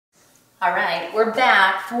All right, we're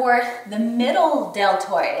back for the middle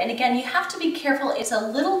deltoid. And again, you have to be careful. It's a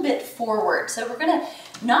little bit forward. So we're gonna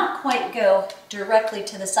not quite go directly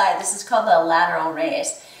to the side. This is called the lateral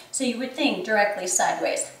raise. So you would think directly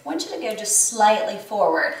sideways. I want you to go just slightly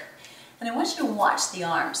forward. And I want you to watch the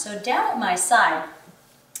arms. So down at my side,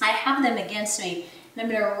 I have them against me. And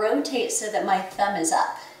I'm gonna rotate so that my thumb is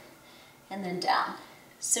up and then down.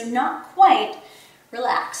 So not quite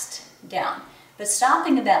relaxed down, but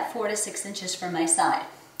stopping about 4 to 6 inches from my side.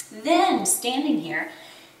 Then standing here,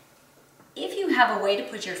 if you have a way to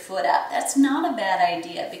put your foot up, that's not a bad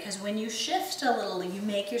idea, because when you shift a little, you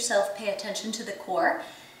make yourself pay attention to the core.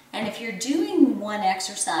 And if you're doing one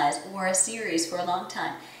exercise or a series for a long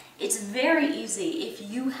time, it's very easy, if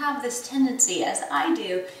you have this tendency, as I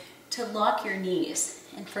do, to lock your knees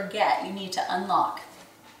and forget you need to unlock.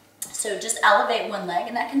 So just elevate one leg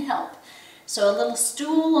and that can help. So a little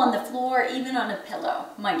stool on the floor, even on a pillow,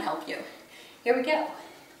 might help you. Here we go.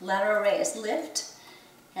 Lateral raise, lift,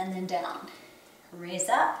 and then down. Raise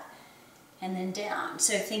up, and then down.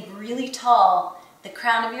 So think really tall, the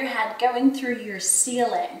crown of your head going through your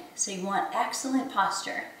ceiling. So you want excellent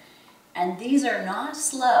posture. And these are not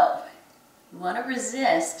slow. You want to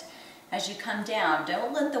resist as you come down.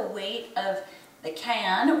 Don't let the weight of the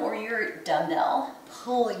can or your dumbbell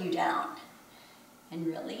pull you down. And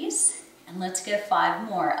release. And let's go 5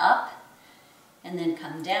 more. Up, and then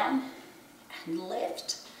come down, and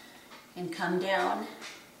lift, and come down.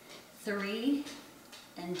 3,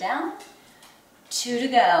 and down. 2 to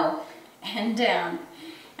go, and down.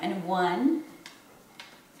 And 1.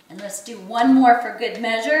 And let's do one more for good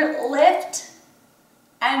measure. Lift,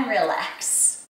 and relax.